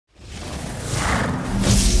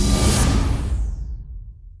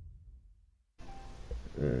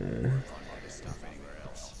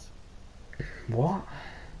What?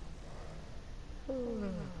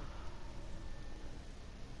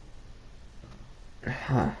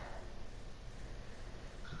 Huh.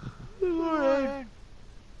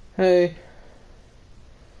 Hey.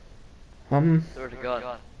 Swear to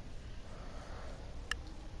God.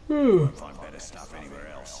 Find better stuff anywhere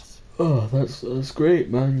else. Oh, that's great,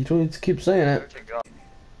 man. You don't need to keep saying it.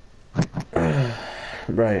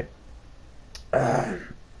 Right.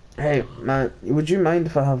 Hey, man, would you mind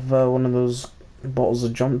if I have one of those bottles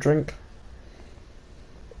of jump drink?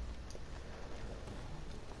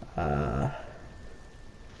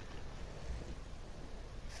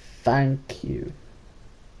 Thank you.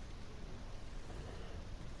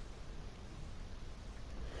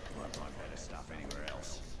 Find better stuff anywhere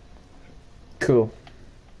else. Cool.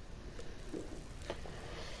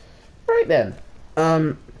 Right then.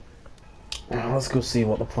 Let's go see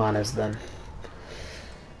what the plan is then.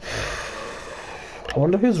 I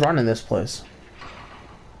wonder who's running this place.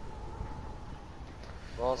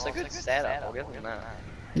 Well, it's a good setup, I'll give them that.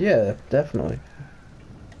 Yeah, definitely.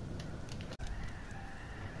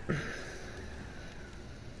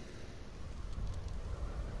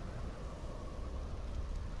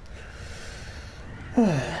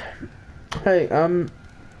 Hey, do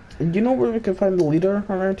you know where we can find the leader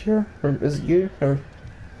around here? Or is it you? Or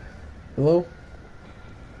hello?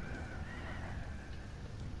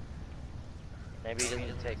 Maybe he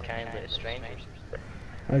doesn't take kindly to strangers.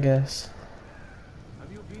 I guess.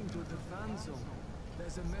 Have you been to the fan zone?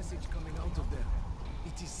 There's a message coming out of there.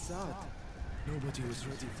 It is sad. Nobody was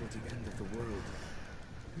ready for the end of the world.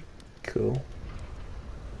 Cool.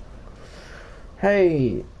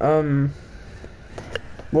 Hey,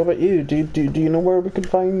 what about you? Do you know where we could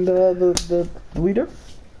find the leader?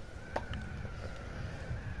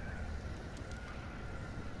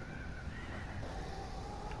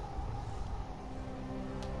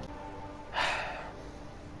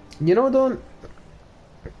 You know, don't.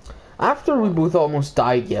 After we both almost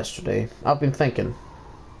died yesterday, I've been thinking,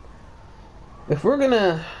 if we're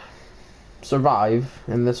gonna survive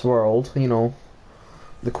in this world, you know,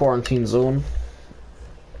 the quarantine zone,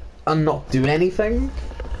 and not do anything,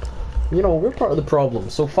 you know, we're part of the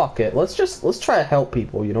problem. So fuck it. Let's try to help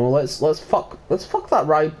people. You know, let's fuck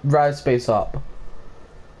that ride space up.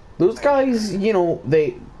 Those guys, you know,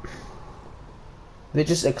 they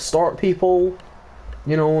just extort people.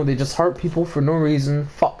 You know, they just hurt people for no reason.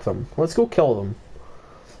 Fuck them. Let's go kill them.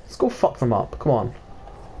 Let's go fuck them up. Come on.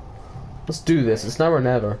 Let's do this. It's now or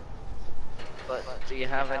never. But do you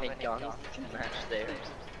have any guns to match theirs?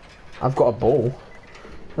 I've got a bow.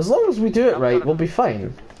 As long as we do it right, we'll be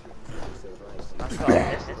fine. I've got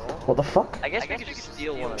a pistol. What the fuck? I guess we could just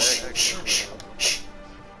steal one of theirs.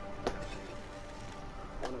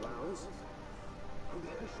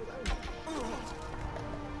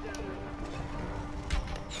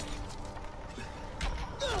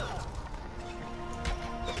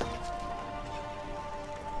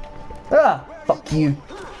 Ah! Fuck you.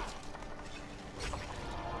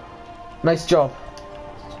 Nice job.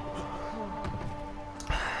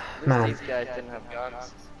 Man. These guys didn't have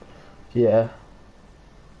guns. Yeah.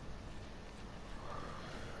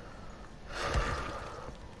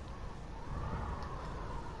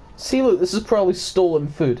 See, look, this is probably stolen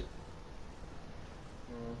food.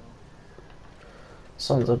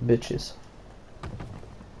 Sons of bitches.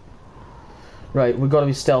 Right, we gotta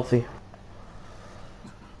be stealthy.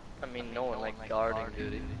 I mean, no one likes guarding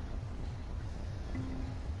duty.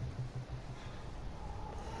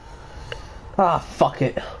 Ah, fuck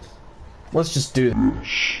it. Let's just do this.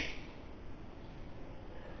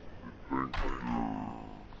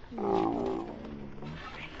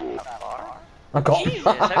 I got. Jesus,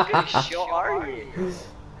 how good a shot are you?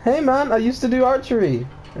 Hey man, I used to do archery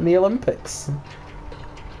in the Olympics.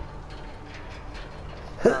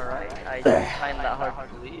 Alright, I find that hard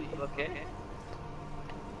to believe, okay.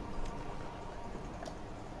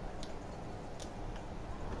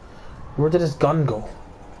 Where did his gun go?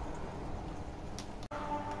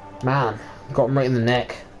 Man, got him right in the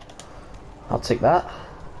neck. I'll take that.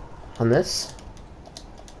 And this.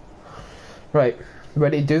 Right,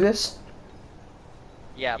 ready to do this?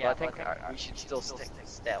 Yeah, but I think we should still stick to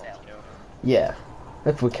stealth, you know? Yeah,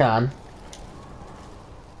 if we can.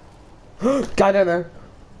 Guy down there.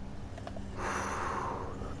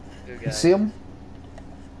 Good You guys. see him?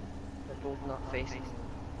 They're both not facing.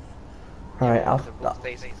 Alright, They're both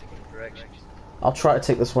facing different directions. I'll try to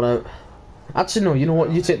take this one out. Actually, no, you know what?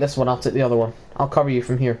 You take this one, I'll take the other one. I'll cover you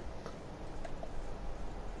from here.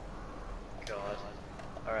 God.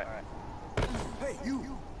 Alright. Hey,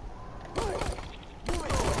 you!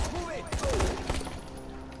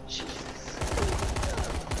 Jesus.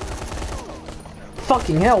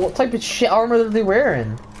 fucking hell, what type of shit armor are they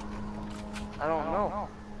wearing? I don't know.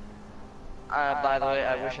 By the way,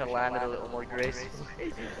 I wish I landed a little more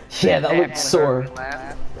gracefully. Yeah, that looked sore.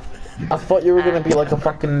 I thought you were gonna be like a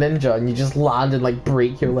fucking ninja and you just land and like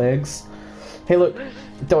break your legs. Hey look,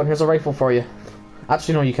 Dylan, here's a rifle for you.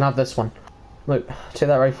 Actually no, you can have this one. Look, take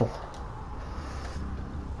that rifle.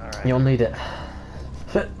 Alright. You'll need it.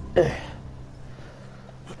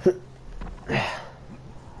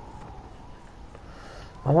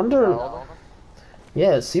 I wonder...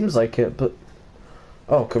 Yeah, it seems like it, but...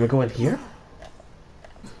 Oh, can we go in here?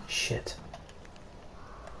 Shit.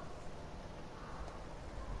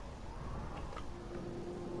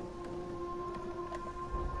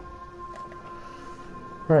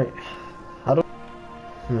 Right. I don't...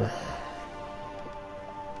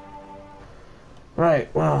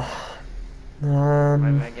 Right, well...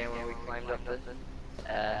 Remember again when we climbed up this?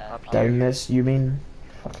 Up here. Down this, you mean?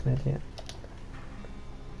 Fucking idiot.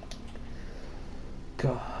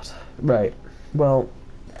 God. Right. Well,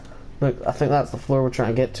 look, I think that's the floor we're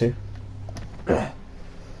trying to get to. Nice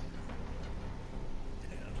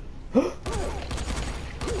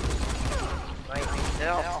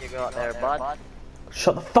stealth you got there, bud.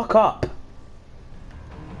 Shut the fuck up!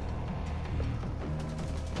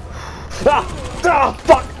 Ah! Ah!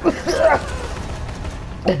 Fuck!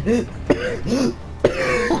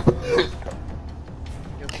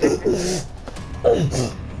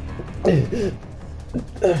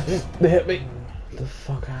 They hit me. What the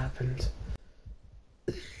fuck happened?